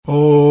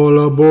All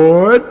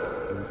aboard!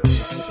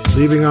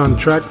 Leaving on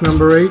track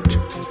number 8,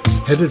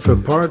 headed for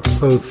parts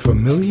both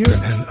familiar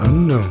and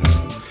unknown.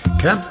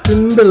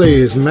 Captain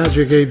Billy's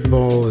Magic 8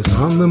 Ball is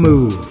on the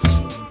move.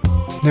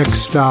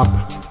 Next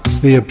stop,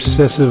 the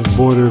obsessive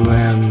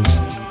borderlands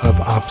of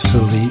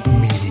obsolete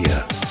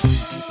media.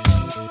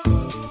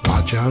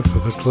 Watch out for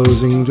the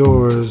closing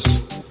doors.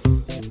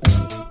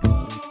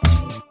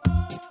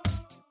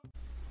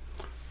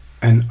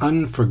 An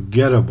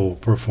unforgettable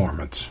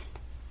performance.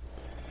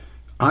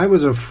 I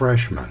was a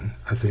freshman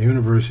at the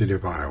University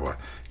of Iowa,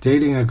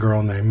 dating a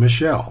girl named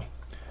Michelle.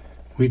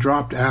 We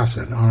dropped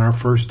acid on our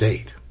first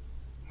date,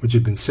 which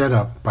had been set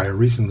up by a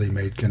recently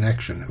made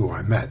connection who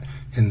I met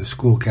in the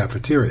school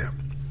cafeteria.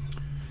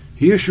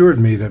 He assured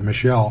me that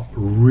Michelle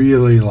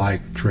really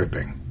liked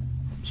tripping.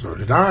 So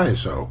did I,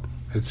 so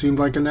it seemed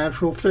like a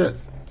natural fit.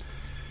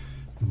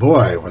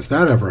 Boy, was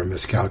that ever a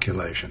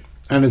miscalculation.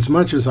 And as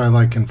much as I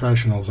like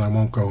confessionals, I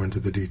won't go into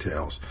the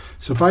details.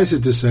 Suffice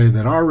it to say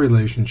that our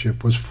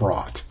relationship was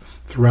fraught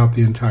throughout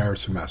the entire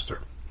semester.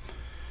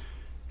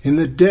 In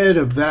the dead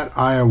of that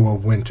Iowa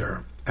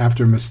winter,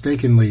 after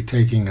mistakenly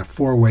taking a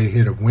 4-way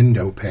hit of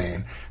window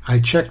pane, I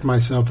checked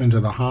myself into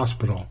the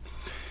hospital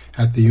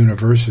at the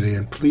university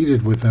and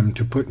pleaded with them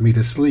to put me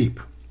to sleep.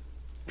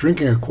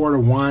 Drinking a quart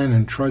of wine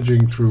and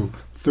trudging through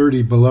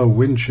 30 below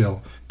wind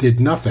chill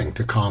did nothing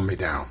to calm me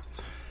down.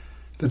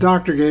 The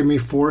doctor gave me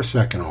 4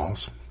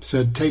 Secanols,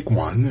 said take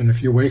one, and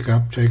if you wake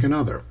up, take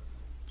another.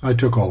 I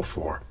took all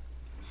 4.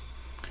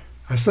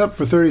 I slept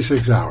for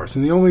 36 hours,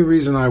 and the only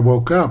reason I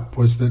woke up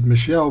was that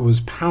Michelle was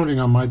pounding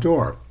on my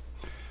door.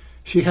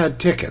 She had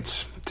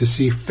tickets to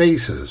see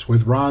Faces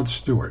with Rod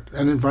Stewart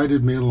and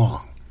invited me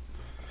along.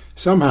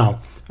 Somehow,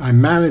 I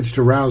managed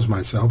to rouse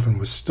myself and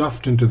was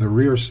stuffed into the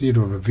rear seat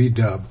of a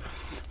VW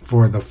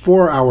for the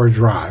 4-hour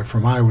drive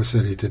from Iowa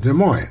City to Des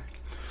Moines.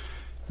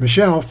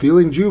 Michelle,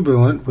 feeling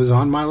jubilant, was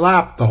on my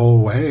lap the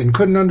whole way and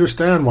couldn't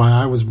understand why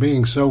I was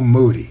being so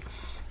moody,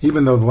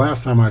 even though the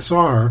last time I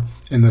saw her,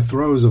 in the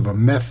throes of a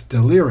meth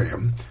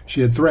delirium,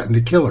 she had threatened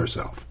to kill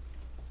herself.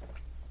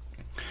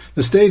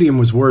 The stadium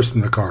was worse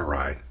than the car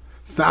ride.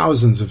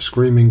 Thousands of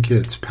screaming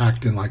kids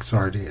packed in like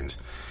sardines.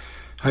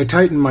 I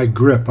tightened my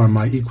grip on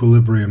my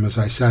equilibrium as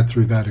I sat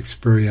through that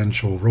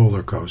experiential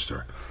roller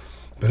coaster.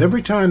 But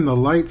every time the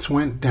lights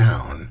went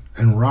down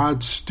and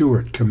Rod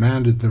Stewart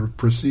commanded the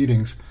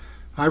proceedings,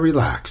 I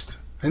relaxed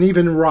and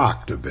even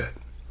rocked a bit.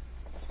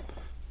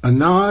 A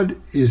nod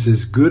is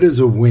as good as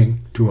a wink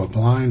to a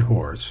blind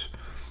horse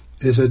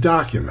is a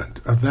document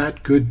of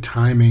that good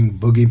timing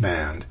boogie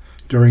band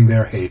during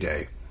their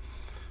heyday.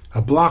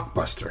 A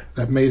blockbuster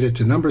that made it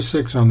to number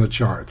 6 on the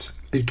charts.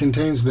 It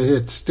contains the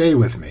hit Stay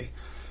With Me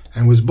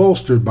and was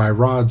bolstered by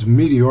Rod's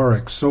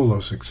meteoric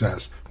solo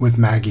success with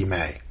Maggie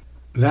May.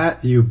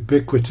 That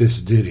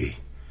ubiquitous ditty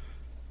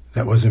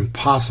that was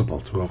impossible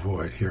to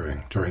avoid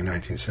hearing during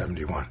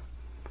 1971.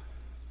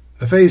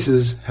 The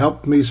Faces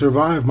helped me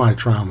survive my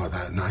trauma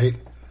that night,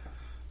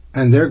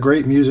 and their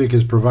great music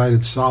has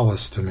provided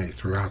solace to me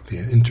throughout the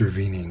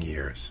intervening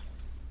years.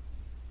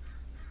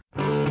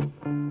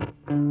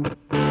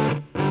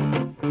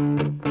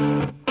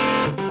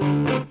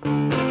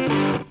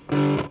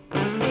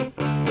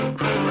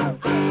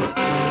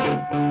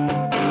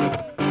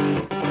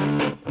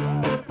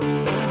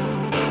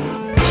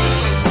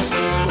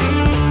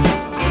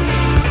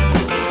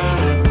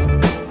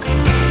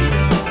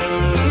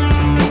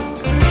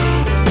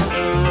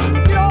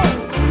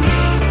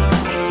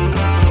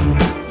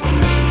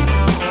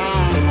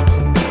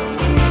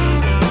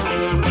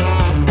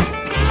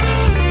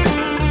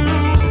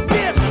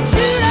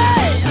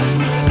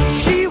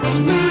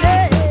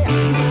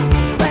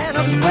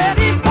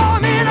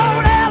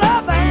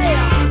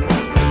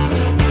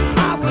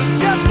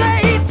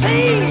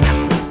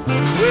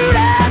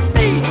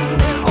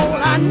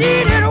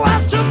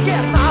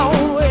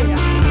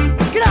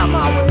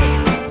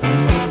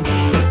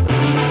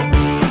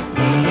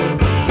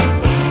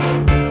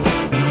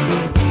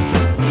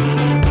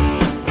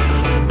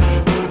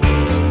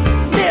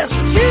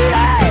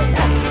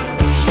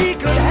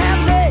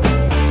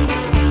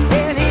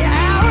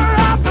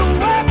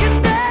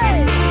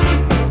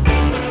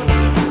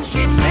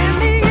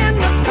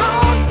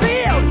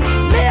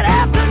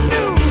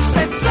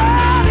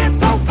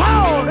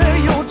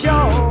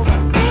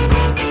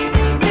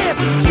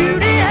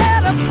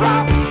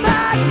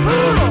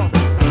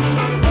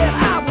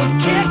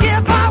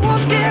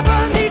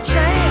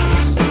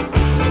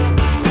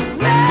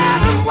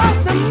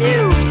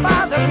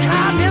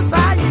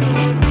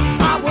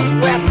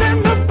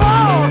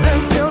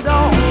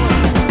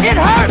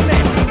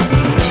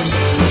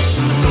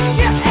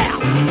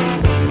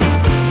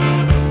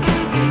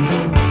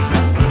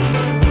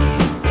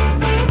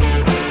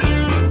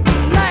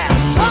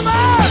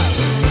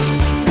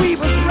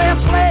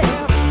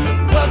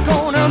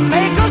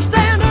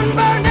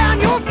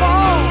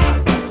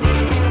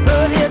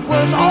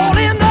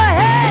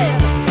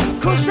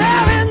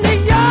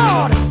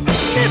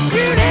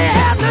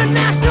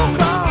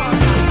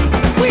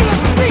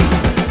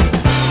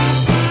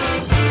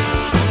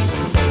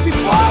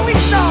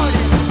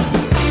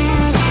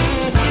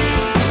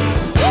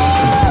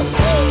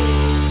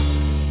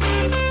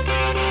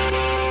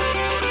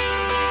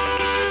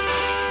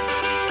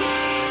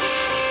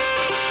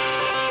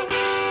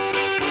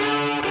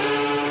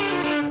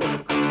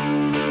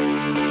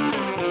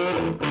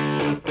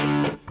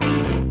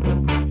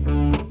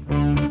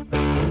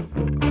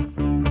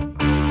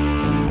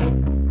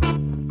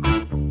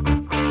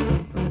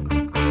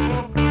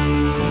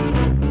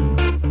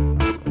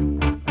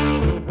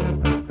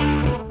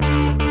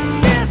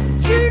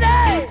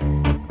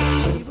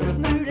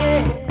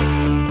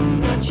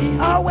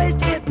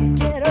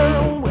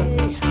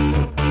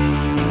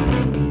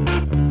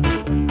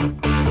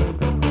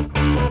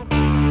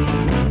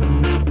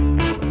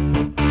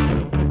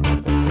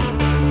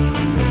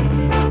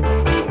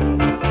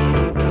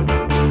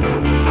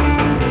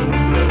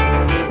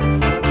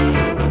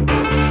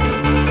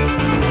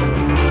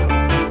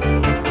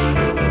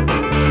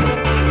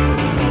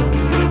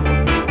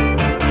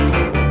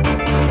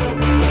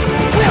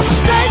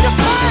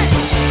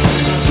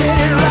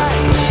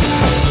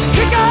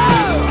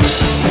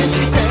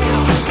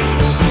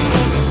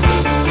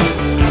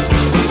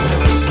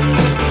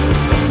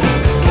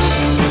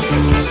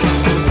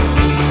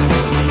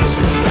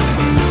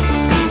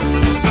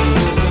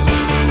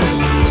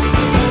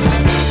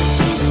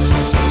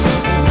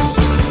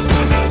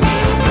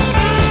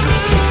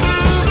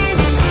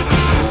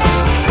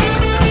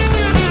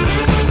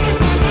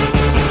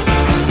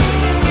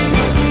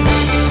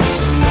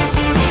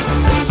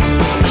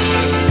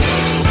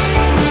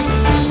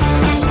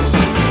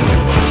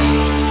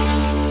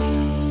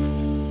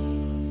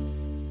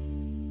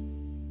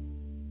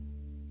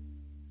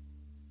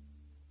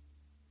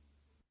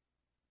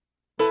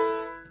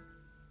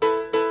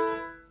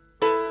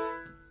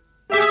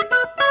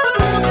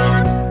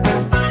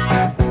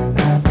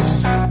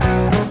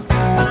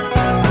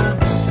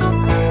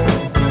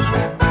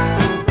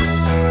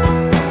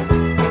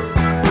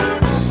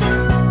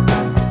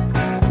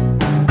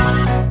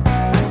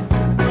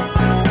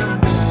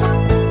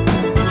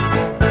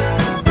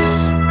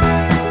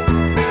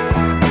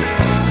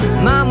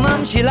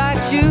 she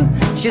likes you,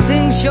 she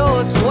thinks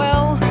you're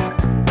swell.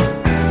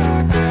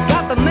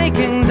 Got the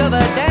makings of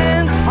a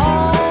dance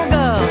hall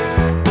girl.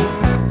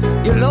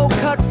 Your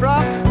low-cut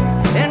frock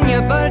and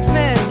your bird's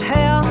nest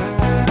hair,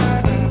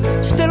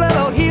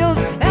 stiletto heels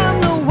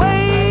and the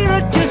way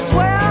that you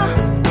swear.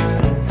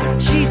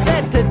 She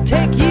said to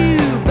take you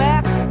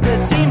back to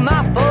see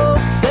my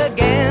folks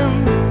again.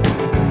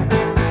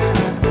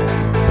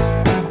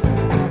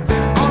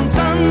 On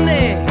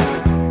Sunday,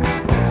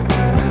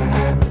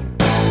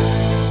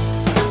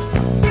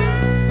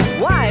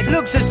 why it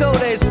looks as though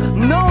there's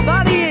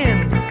nobody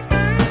in.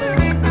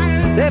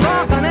 They've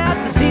all gone out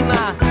to see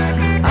my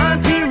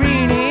Auntie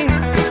Reenie.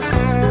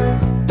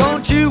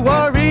 Don't you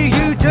worry,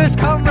 you just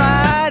come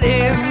right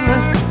in.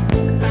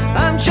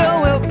 I'm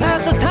sure we'll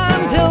pass the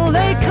time till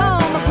they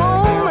come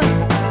home.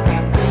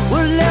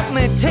 Well, let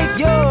me take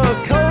your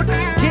coat,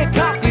 kick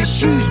off your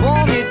shoes,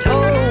 warm your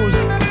toes.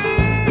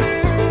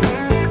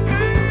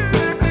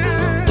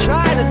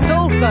 Try the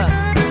sofa.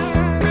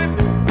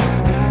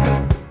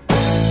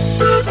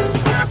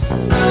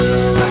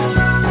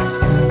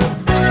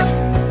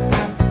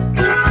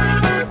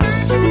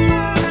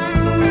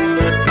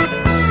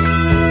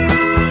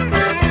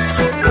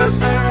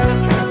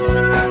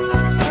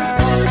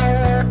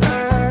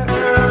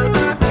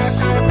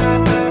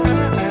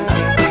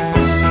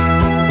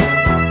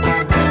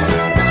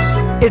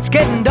 It's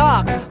getting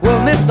dark,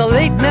 we'll miss the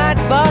late night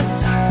bus.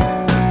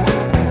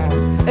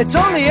 It's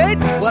only 8,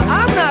 well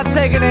I'm not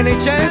taking any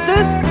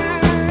chances.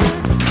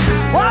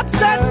 What's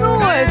that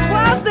noise?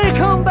 Why'd they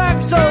come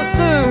back so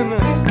soon?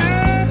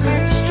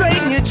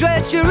 Straighten your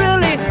dress, you're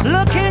really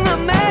looking a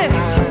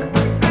mess.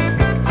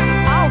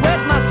 I'll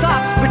wet my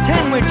socks,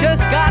 pretend we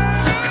just got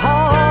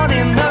caught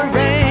in the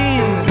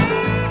rain.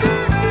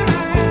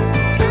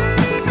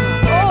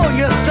 Oh,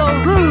 you're so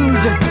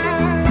rude.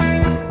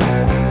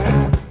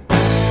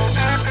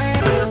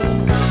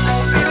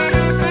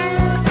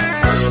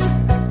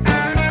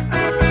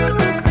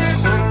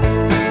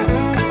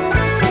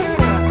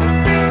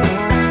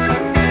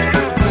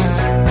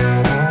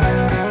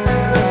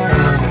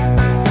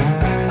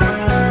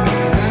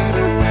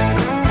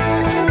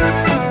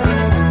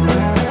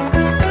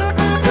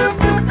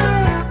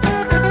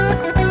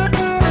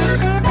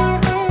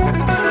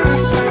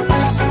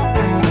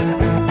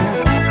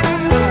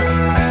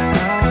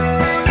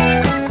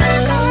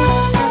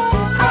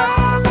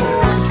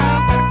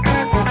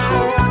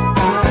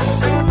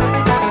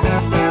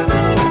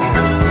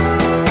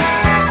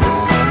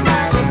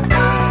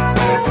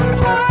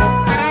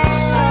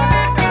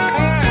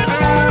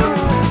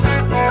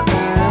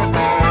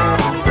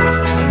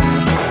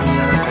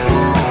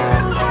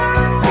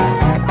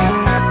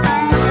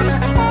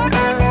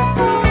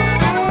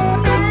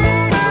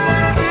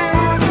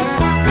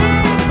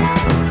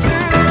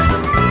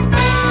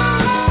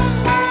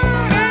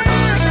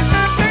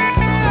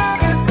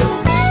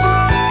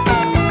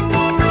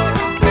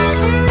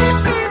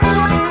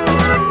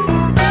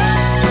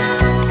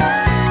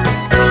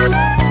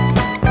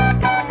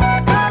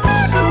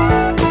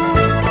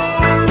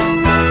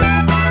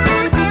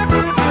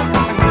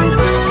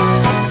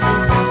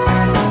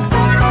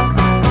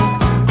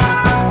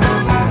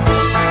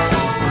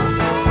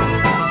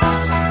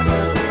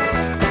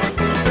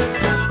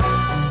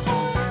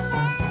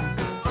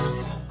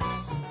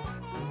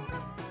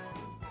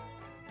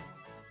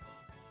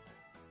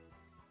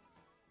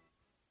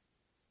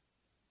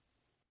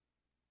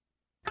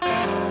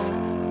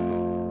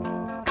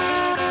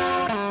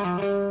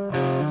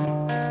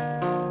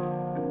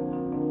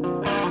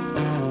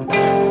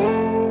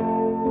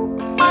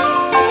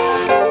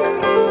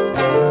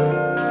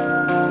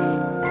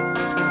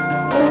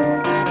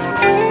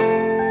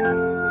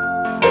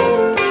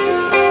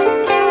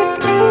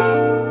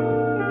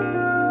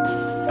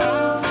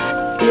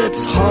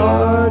 It's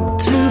hard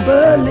to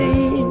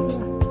believe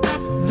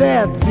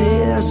that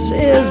this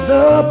is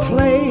the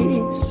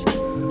place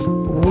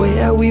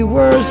where we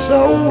were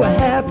so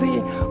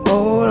happy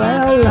all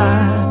our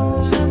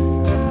lives.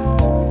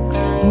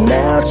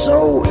 Now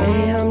so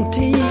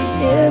empty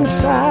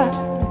inside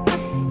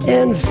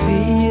and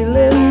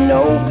feeling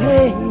no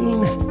pain,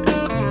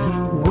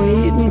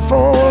 waiting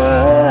for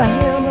a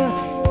hammer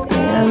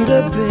and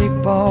a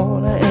big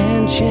ball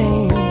and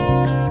chain.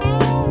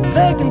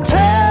 They can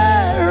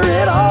tear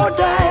it all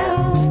down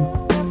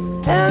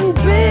and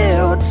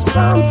build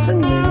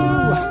something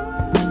new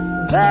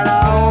that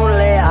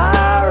only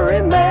I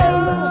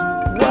remember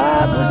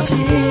what was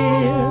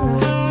here.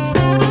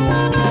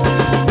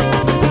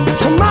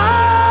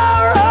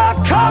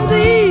 Tomorrow comes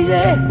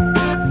easy,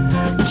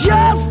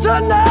 just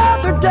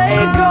another day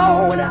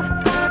going.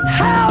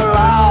 How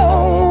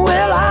long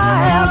will I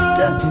have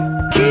to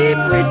keep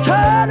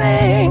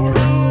returning?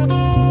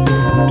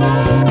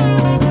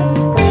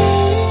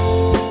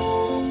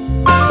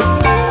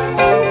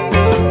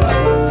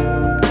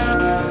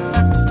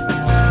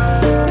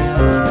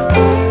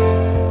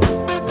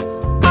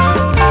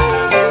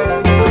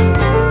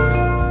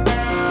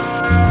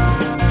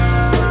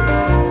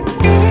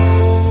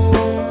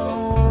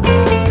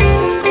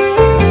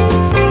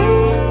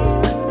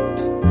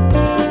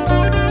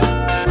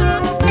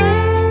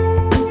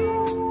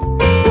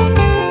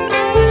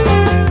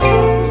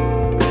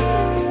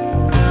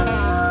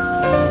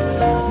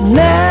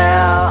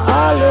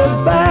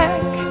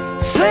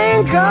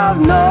 I've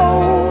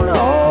known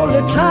all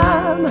the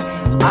time.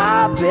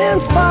 I've been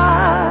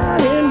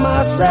fighting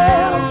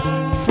myself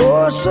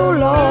for so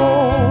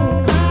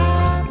long.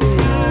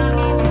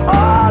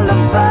 All the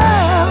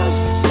vows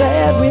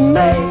that we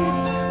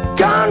made,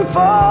 gone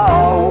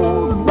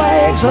for the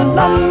bags of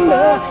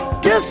lumber,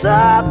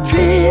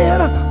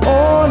 disappeared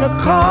on a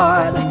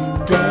cart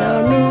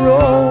down the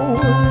road.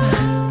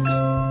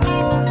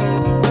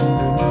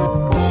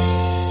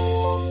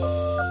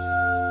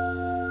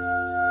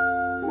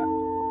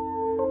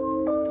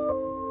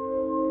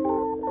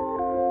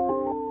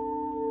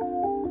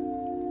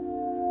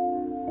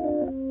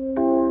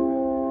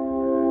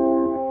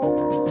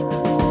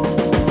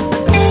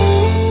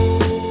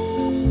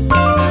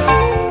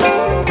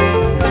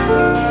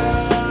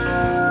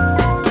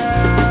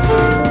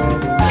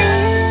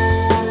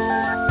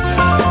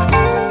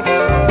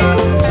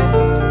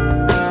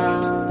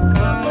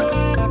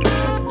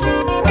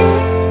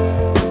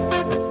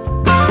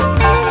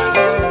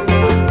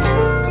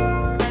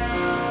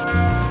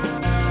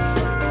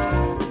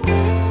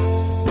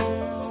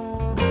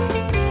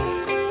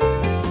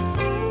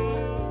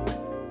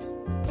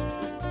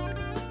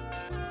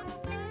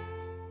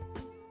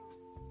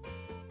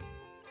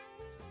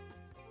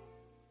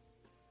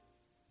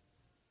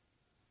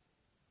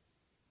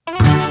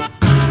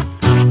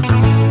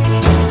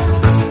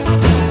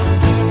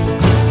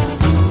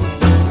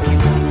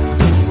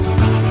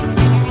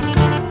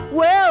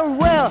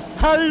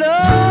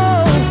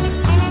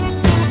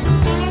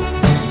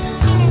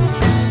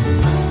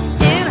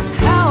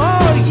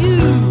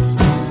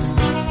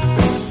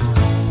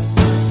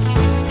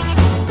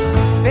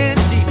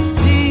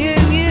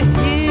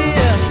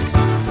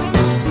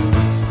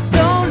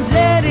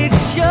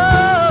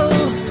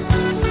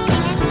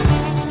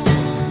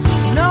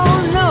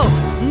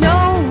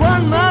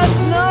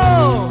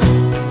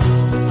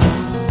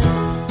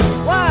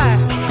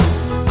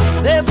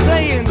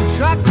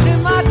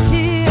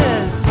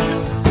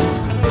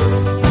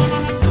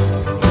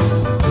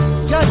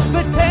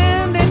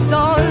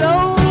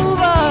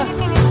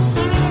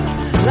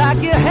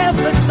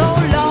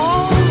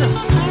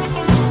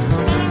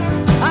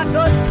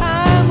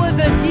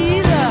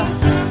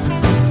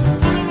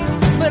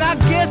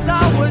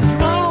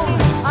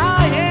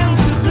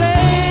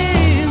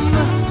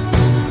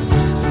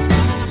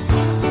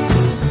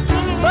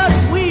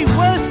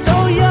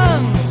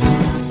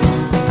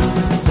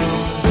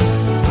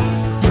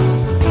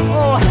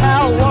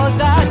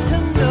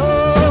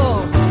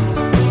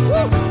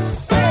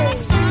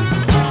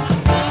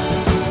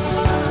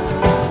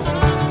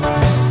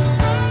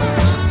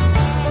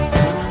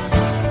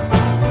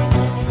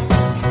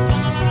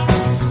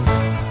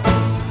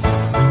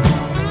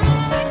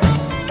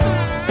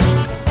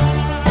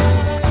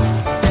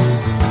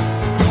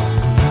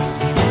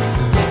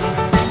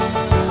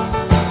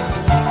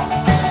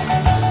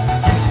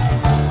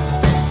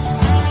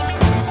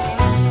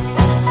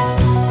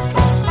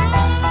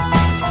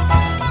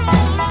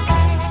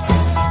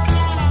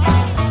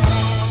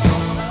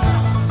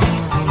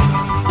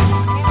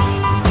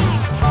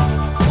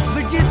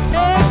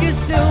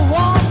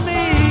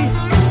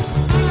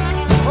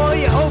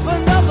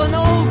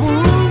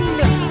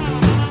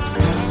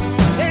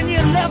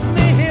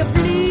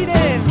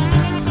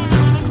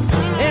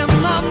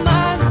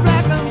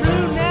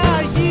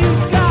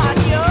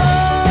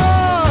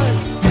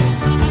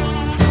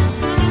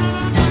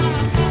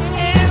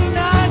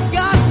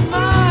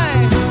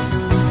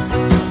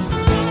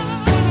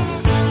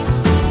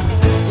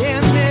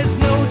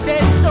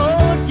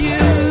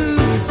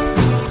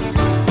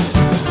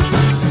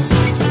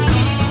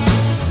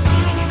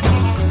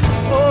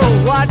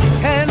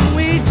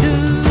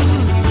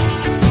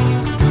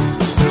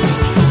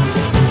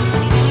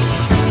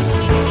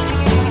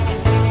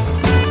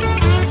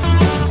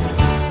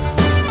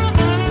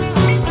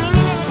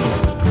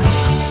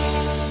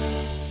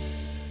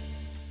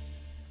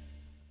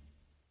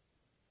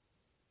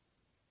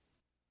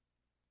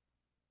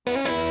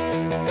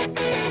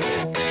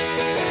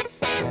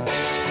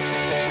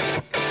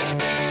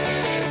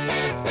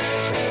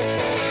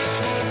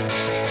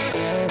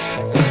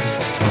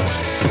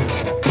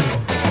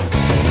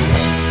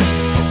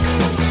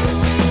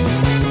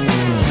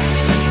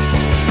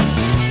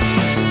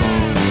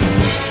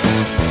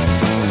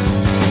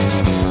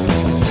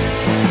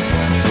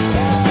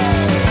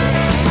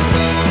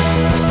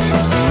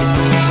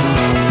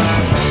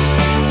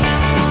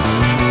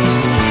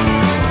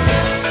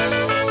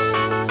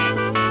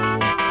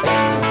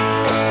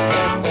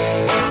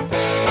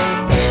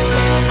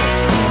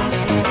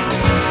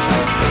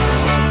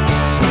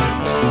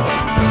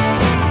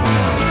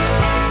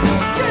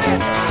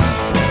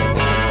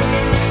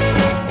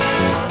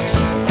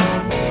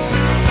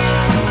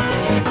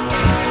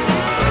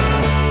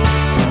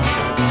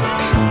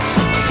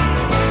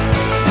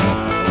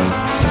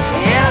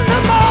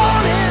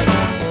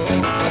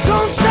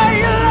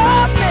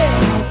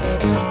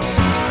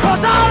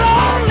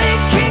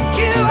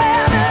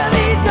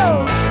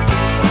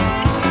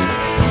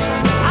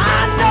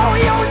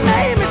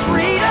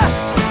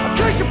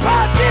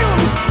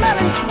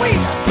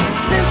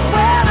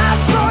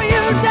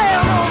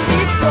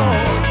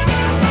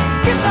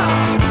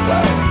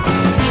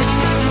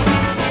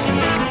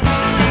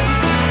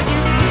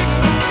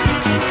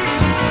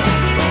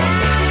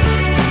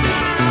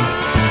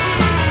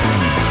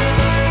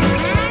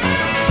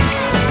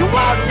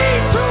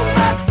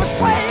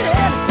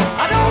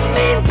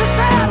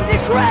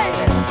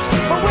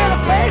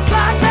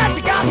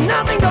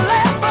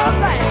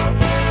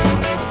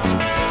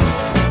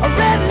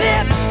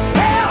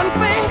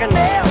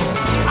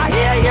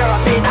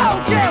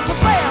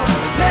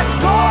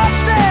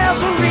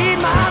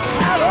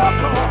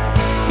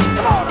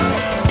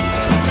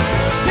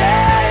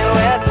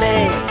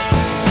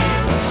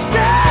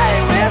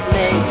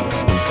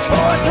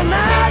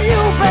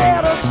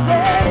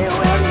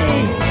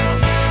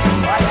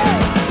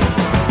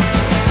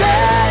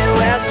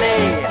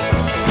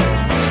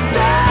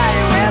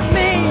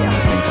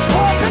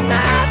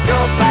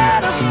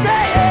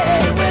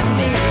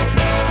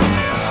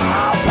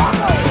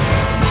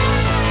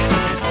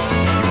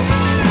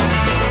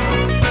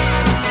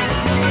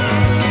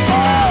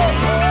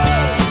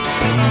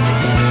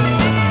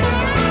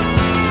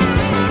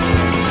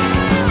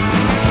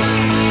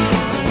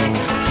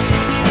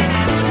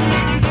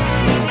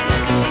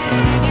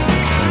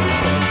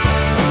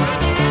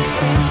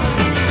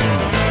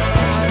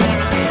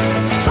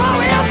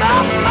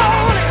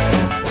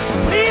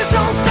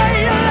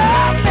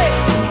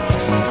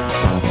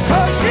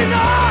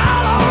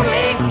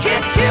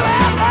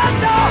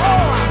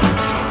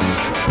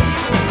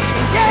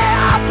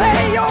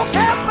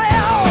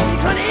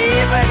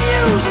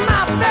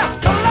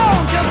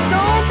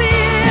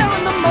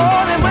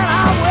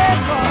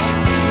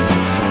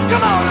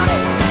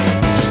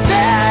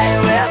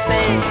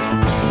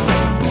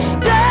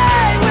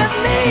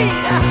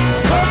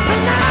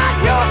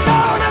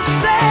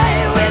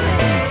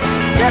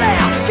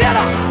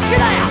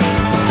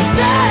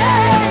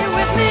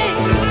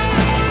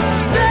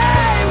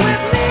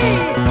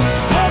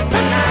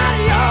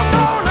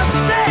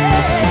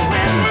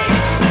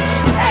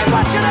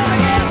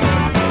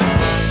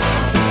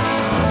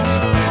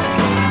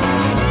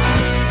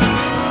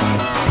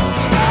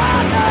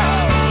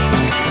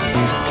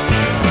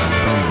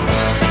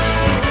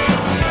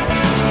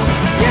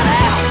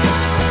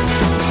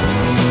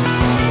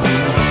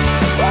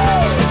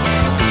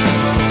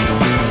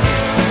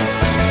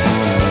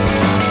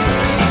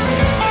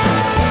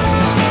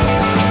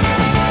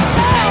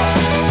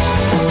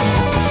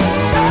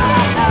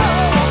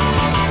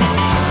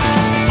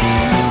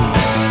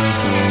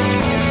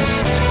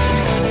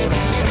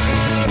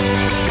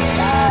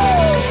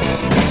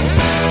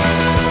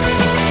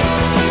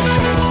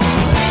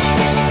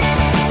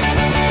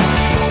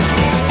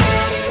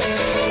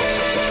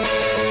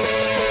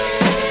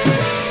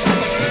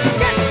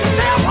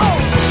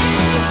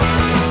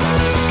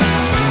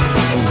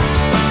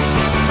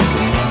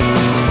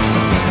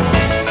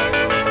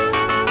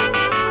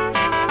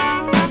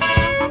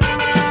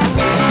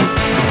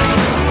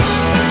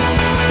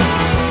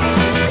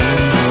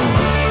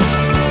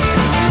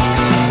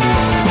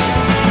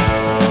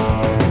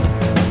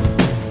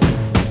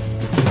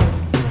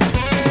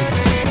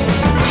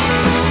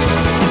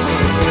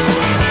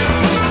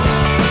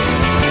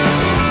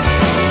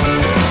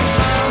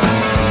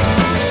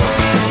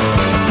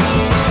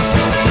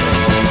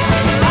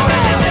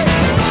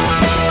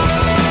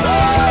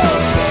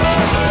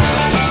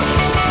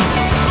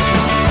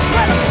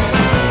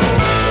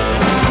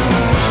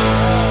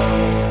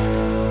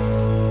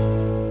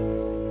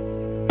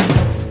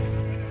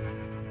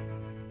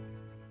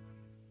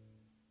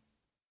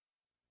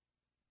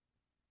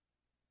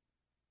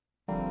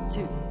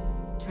 2,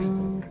 3,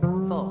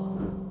 4.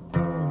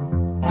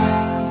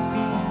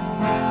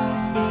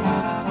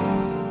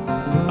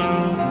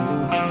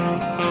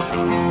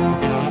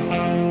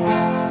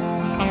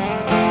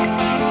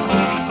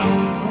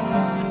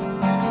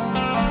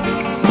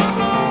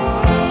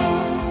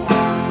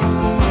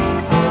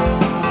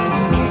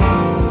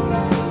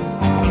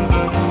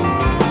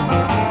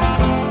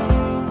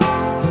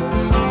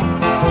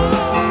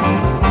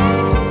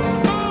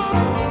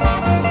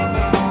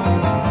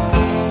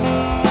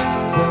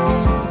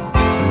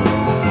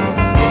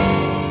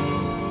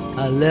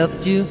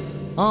 Left you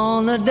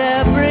on the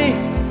debris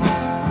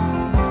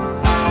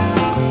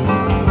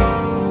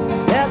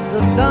at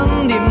the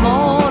Sunday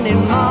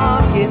morning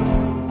market.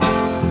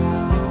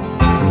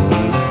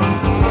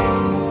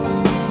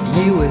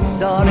 You were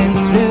sorting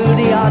through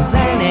the odds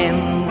and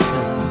ends.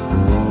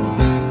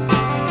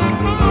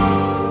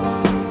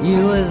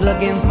 You was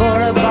looking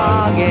for a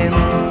bargain.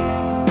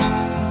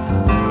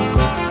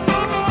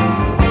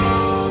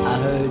 I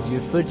heard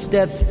your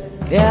footsteps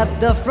at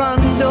the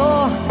front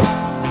door,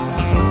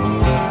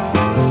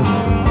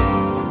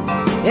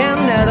 in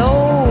that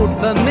old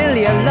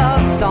familiar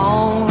love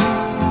song.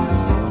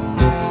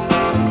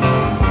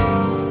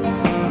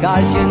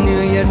 Gosh, you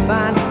knew you'd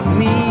find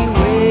me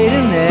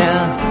waiting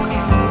there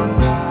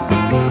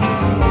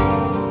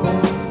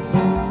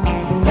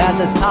at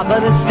the top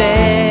of the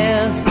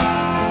stairs.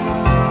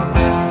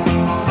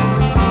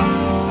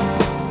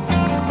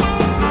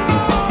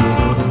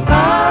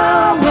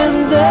 I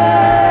went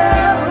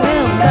there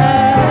and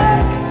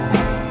back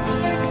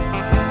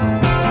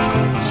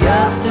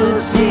just to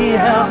see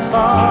how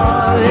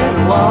far it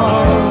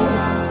was.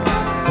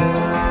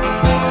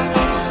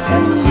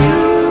 And you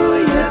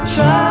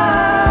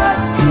tried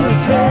to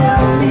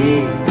tell me,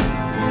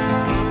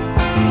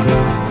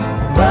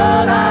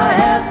 but I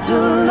had to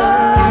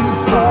learn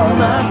for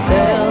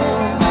myself.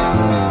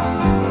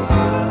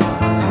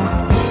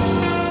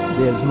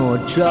 There's more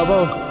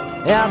trouble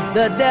at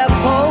the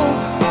depot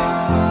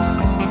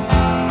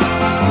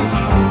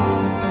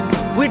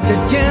with the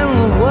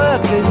General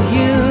Workers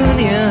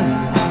Union.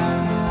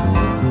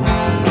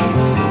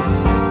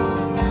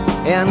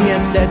 And you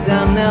said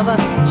they'll never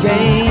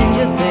change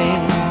a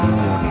thing.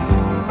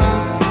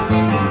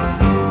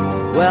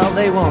 Well,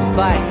 they won't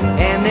fight,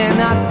 and they're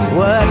not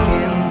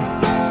working.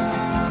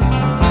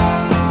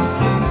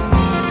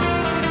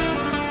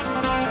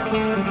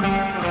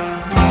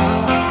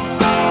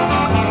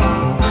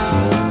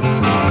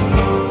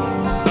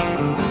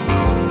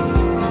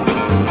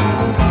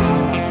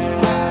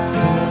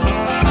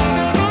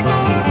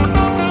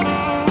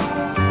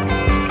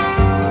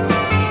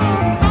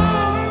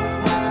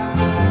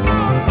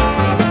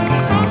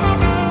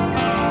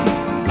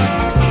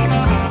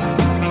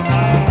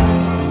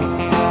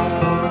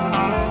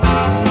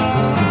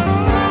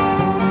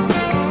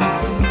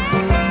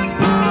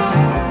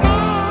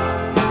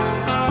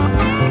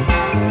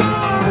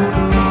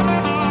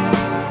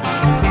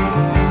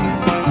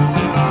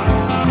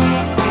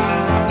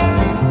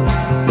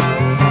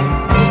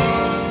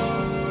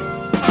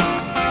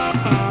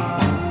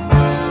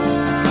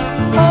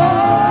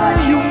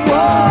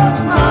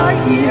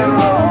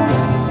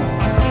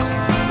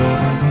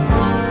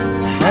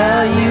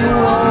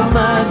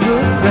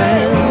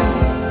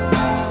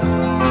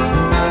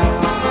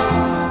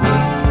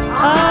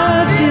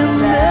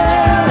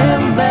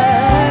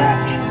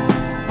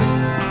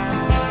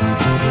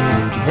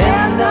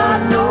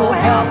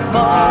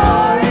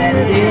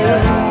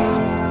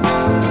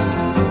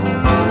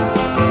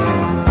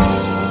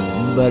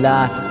 but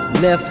I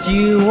left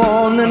you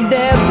on the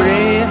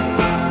debris.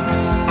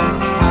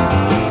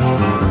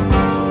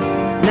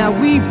 Now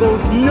we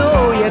both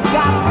know you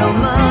got the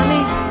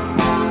money,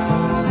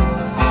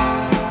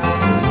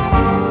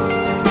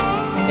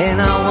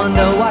 and I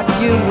wonder what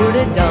you would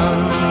have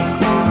done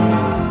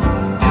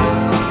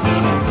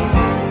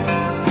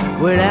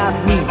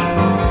without me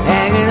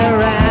hanging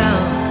around.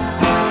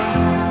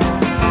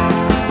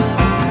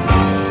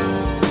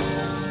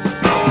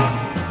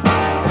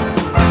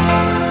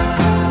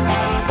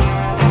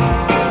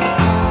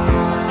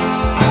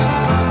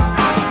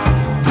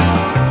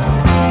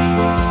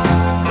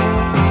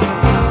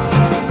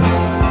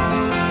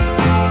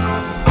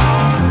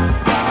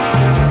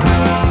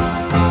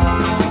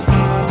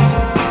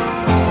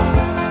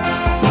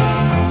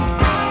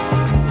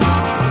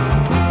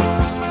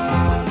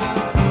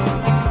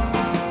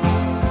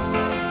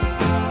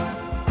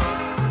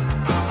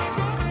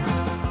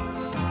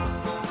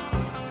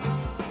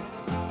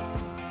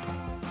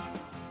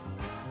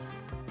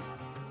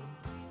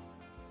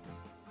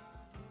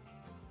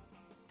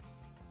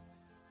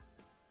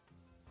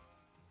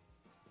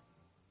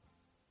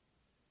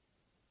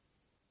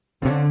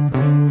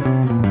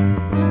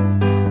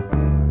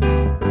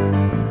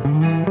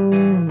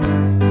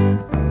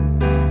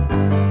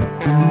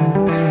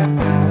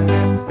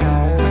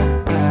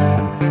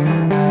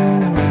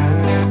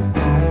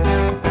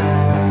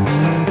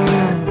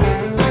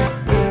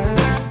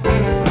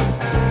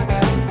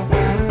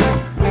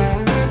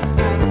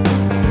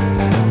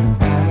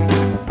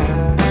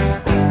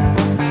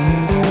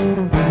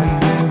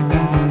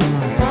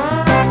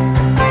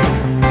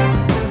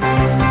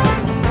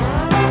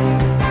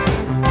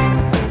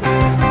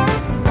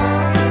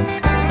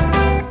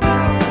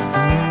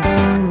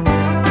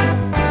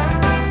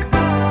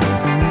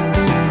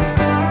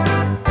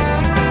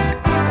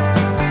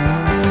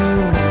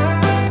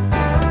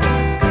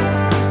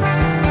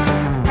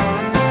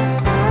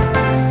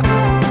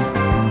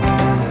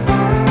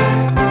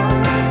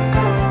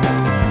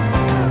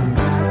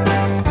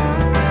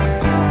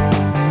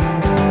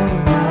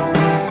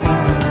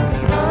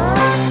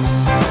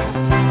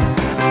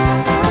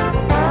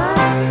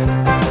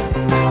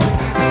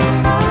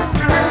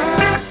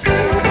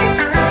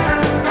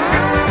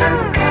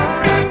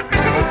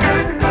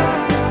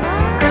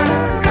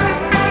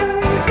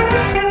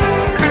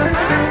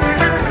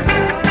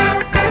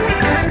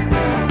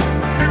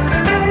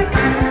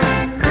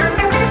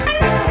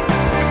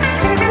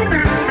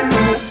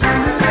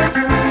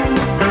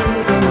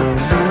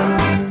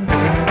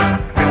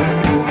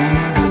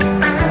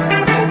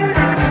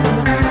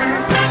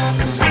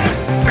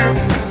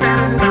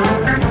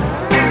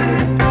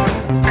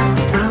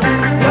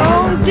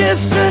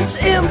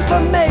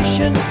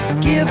 Information,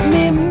 give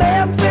me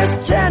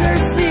Memphis,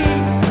 Tennessee.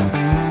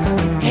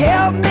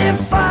 Help me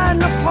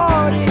find a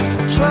party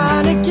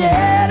trying to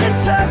get in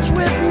touch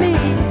with me.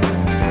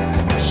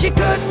 She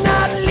could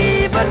not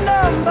leave a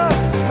number,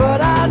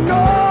 but I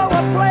know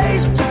a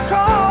place to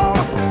call,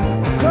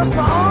 'cause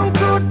my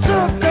uncle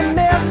took the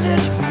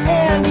message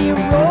and he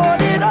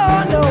wrote it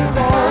on the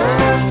wall.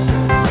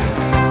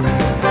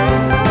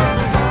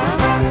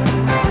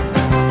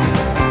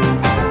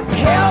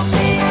 Help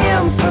me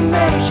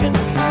information,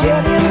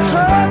 get in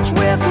touch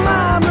with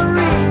my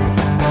Marie.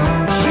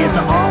 She's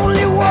the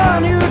only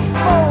one who'd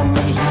phone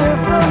me here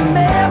from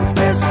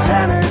Memphis,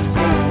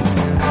 Tennessee.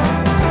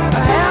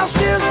 Her house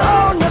is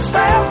on the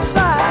south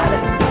side,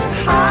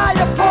 high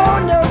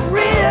upon the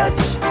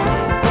ridge,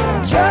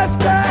 just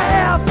a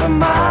half a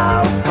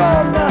mile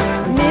from the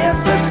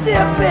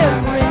Mississippi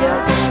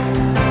Bridge.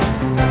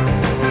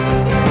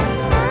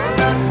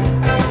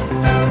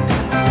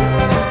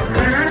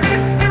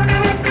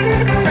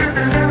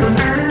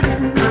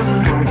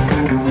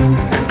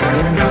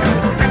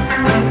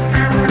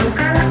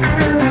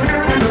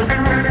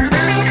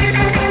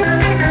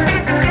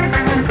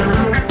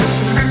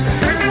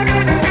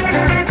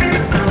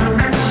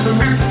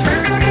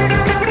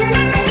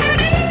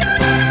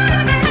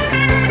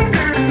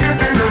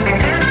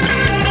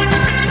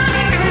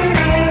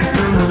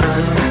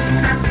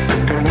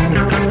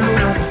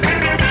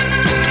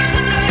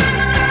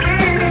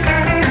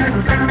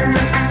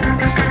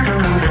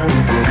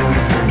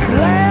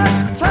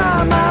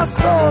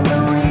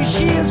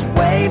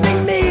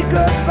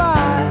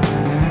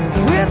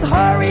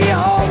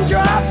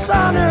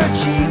 On her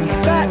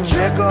cheek that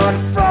trickled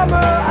from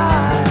her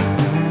eye.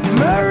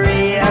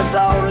 Marie is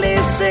only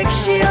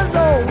 6 years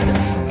old.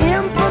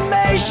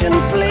 Information,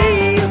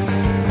 please.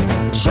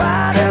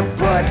 Try to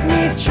put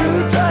me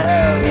through to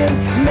her in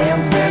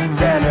Memphis,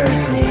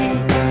 Tennessee.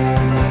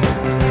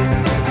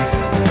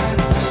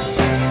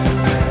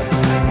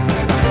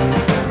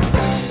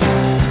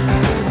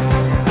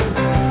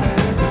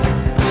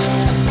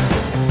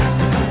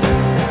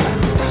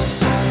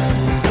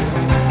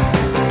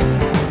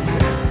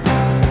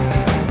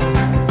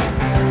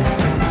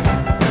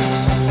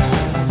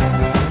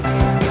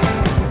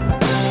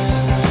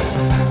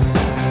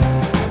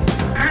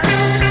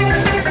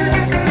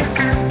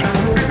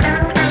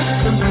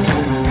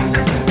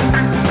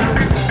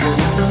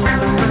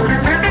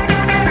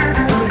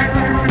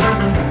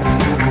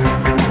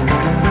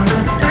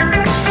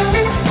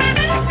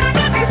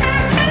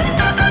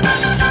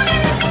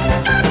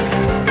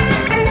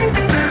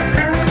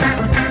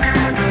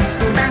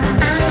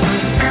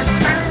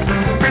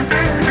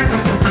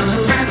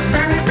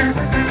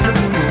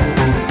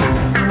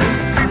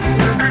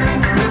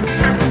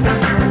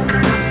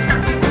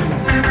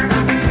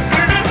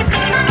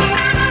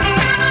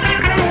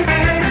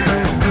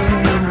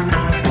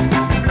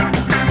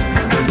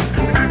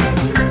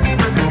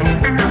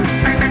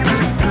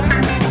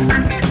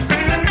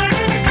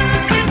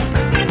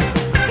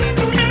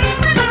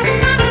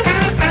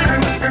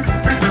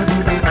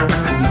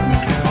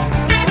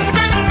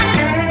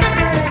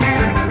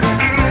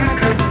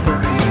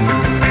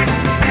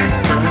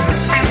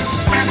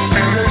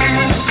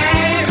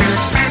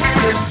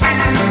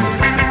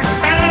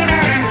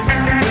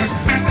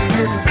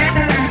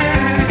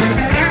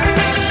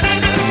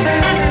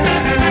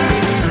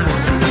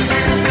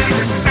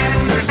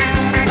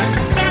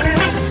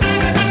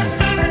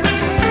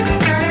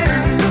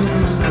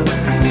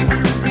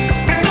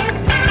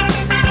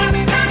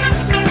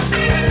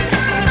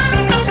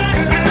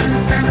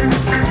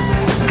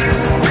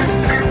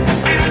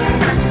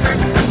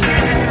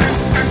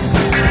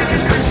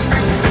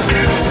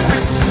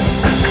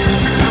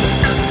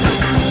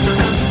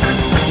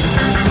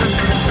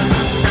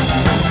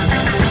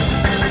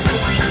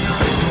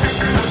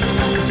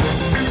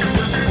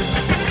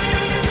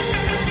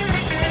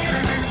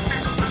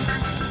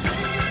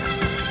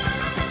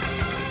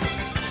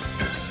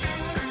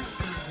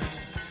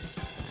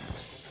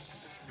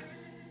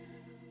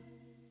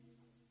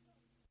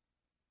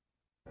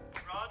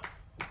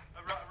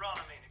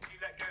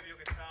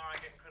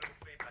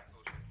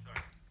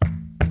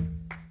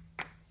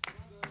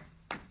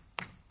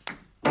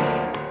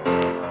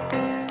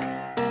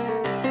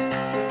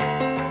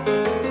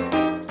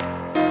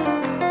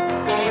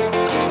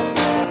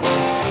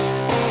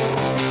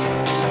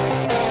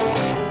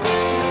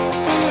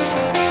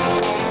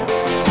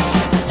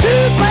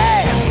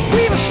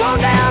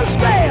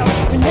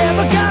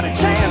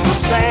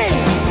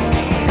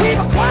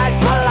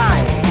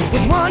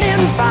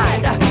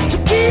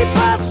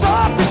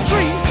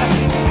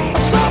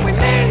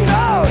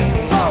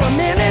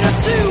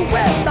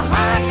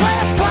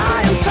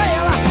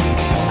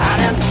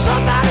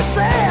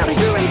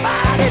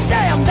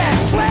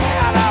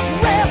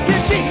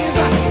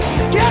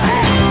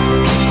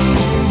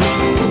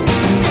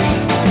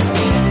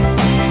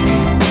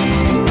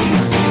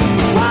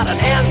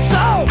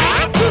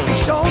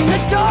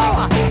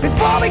 door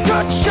before we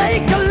could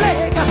shake a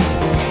leg.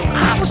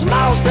 I was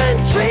most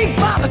intrigued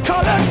by the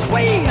colored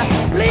queen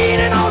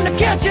leaning on the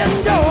kitchen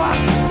door.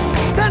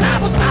 Then I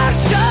was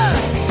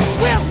ushered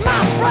with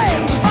my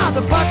friends by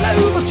the butler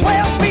who was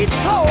 12 feet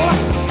tall.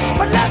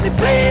 But let me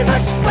please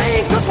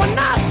explain, 'cause we're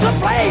not to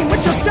blame. We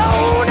just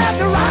don't have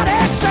the right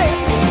accent.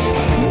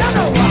 No,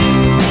 no.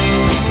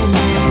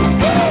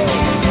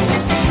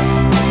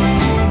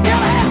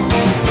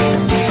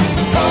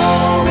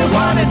 All we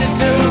wanted to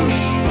do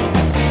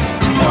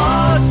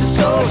was to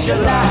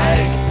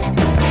socialize.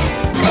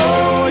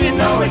 Oh, you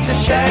know it's a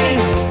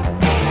shame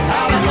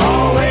how we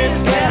always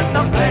get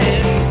the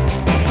blame.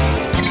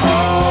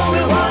 All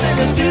we wanted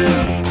to do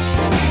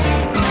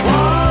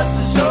was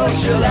to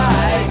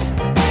socialize.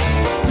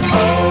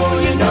 Oh,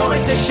 you know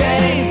it's a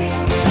shame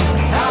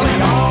how we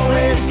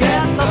always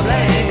get the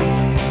blame.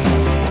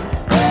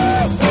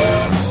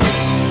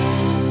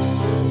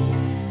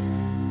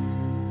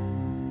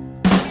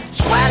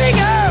 Sweaty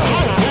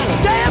girls,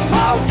 damn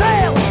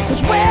hotels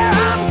is where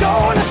I'm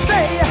gonna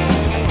stay.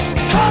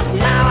 'Cause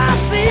now I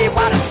see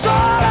what it's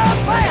all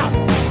about.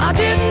 I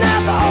didn't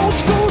have the old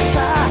school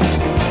tie.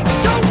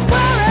 Don't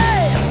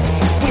worry,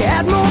 we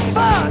had more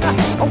fun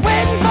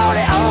waiting for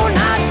the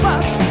all-night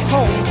bus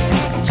home.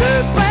 Too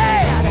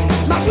bad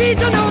my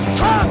regional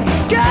tongue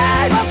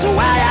gave us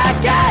away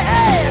again.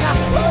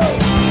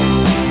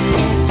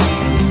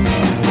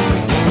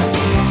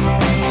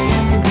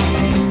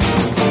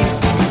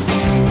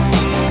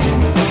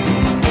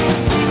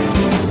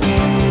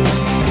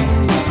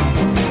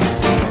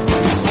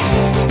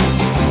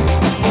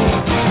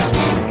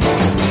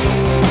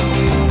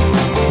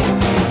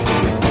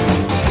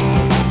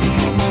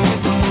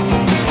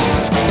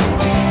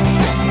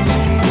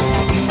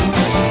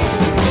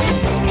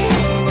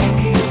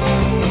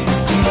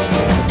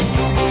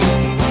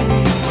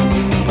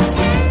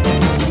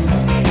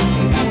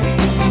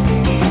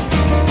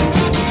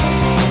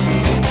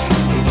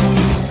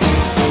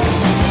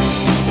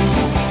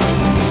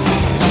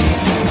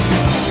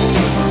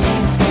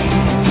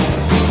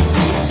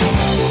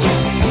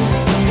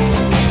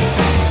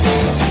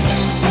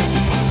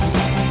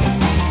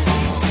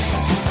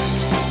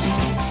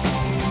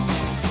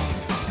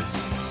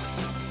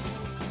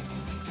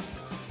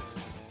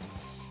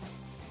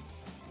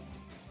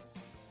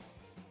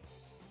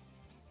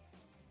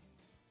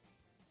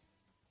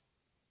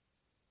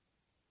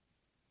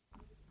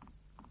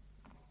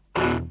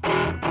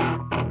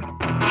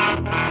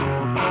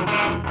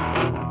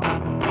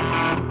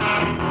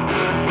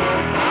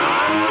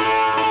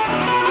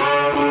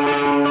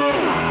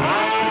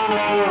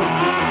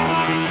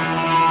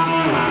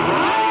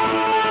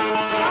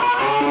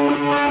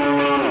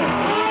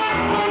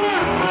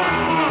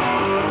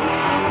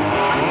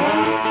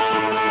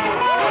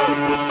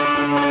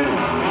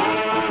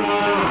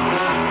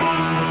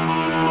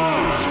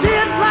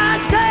 Sit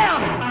right down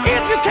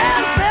if you can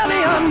spare me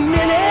a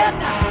minute.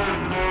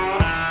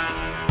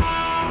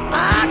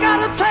 I got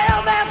a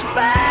tale that's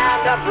bound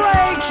to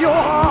break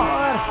your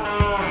heart.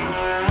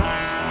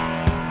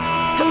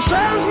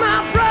 Concerns my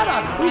brother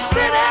who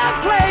stood and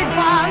played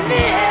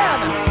violin.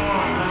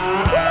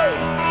 Woo!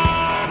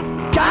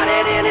 Got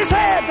it in his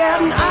head that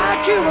an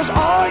IQ was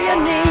all you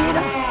need.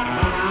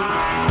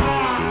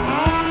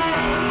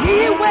 He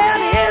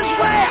went his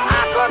way,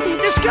 I couldn't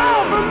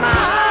discover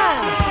mine.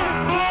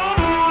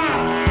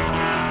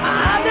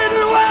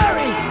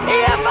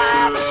 If I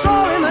ever saw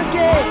him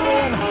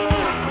again,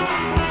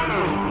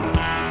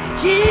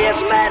 he has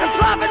made a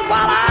profit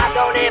while I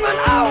don't even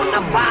own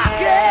the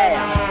pocket.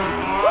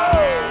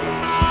 Woo!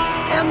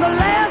 And the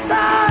last I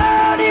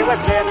heard, he was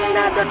sitting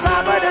at the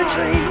top of the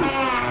tree.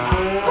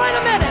 Wait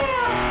a minute.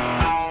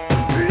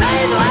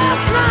 Late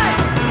last night,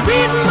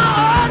 reading my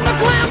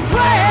underground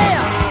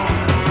prayers,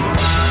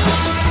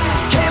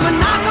 came a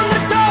knock on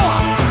the door,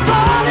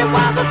 thought it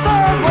was a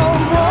Third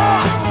World War.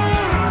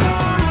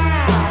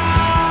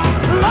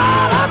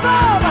 Lord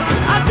above,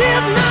 I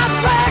did not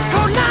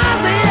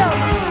recognize him.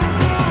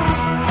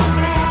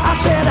 I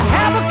said,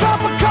 have a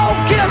cup of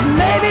coke, kid,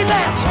 maybe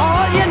that's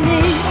all you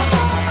need.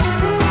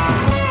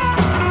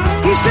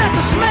 He said,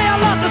 the smell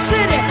of the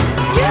city,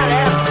 kid,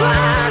 it's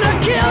trying to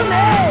kill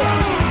me.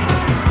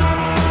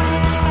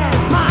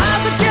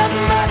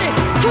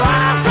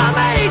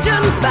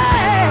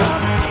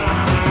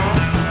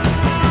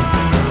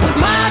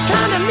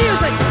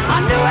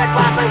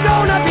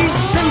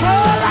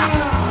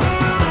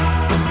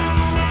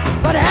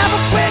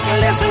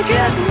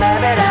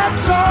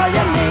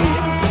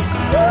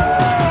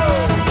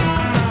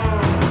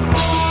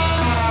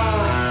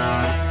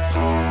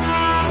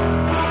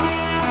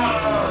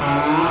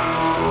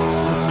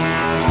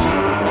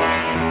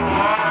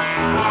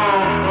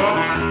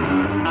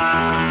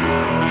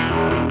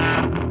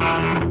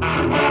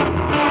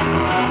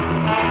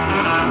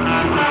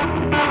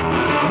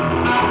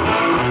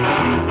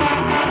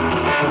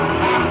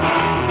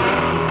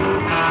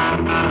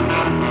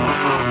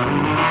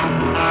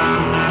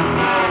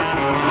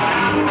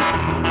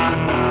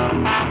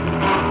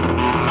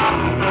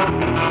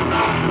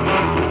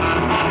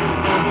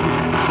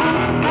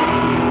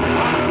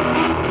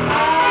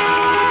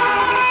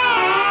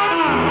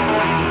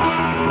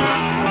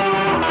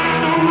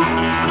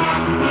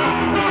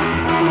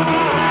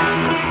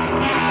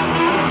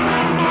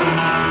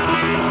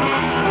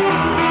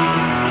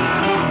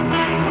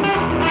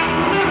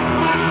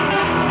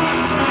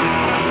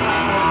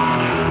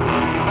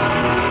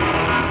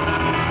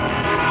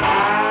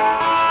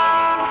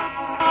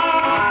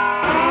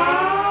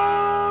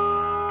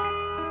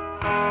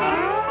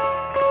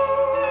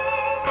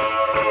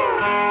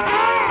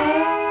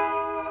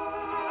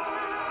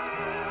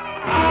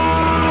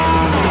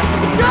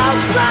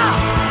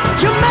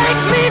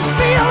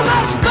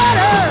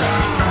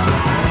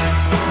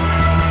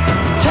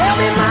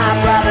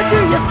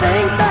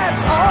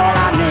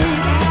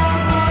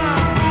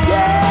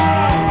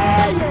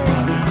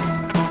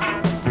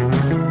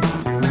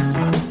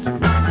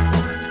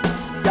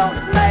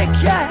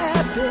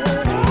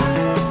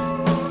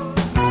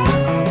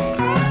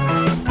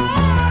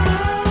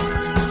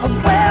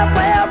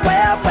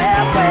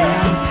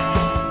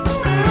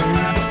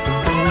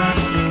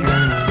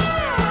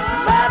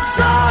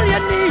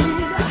 you need.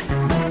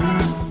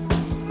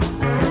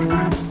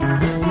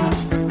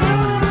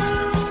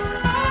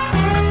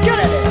 Get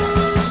it!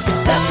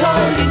 That's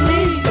all you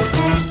need.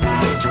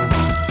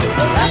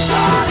 That's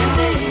all you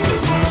need.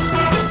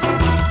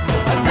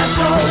 That's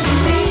all you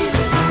need.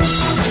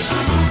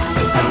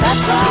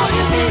 That's all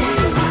you need.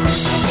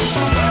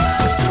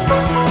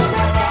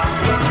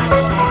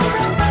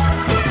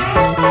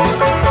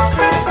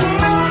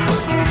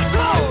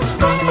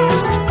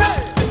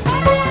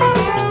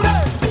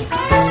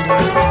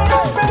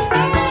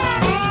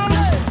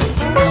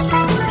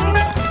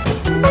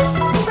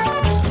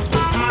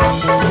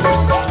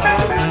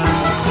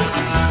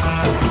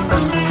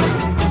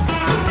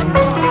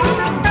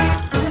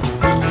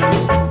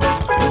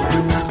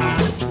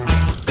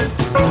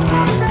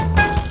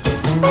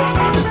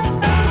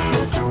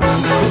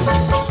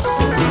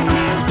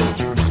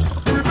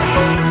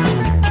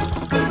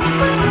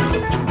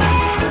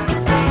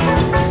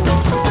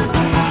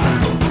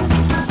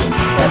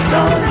 That's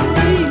all.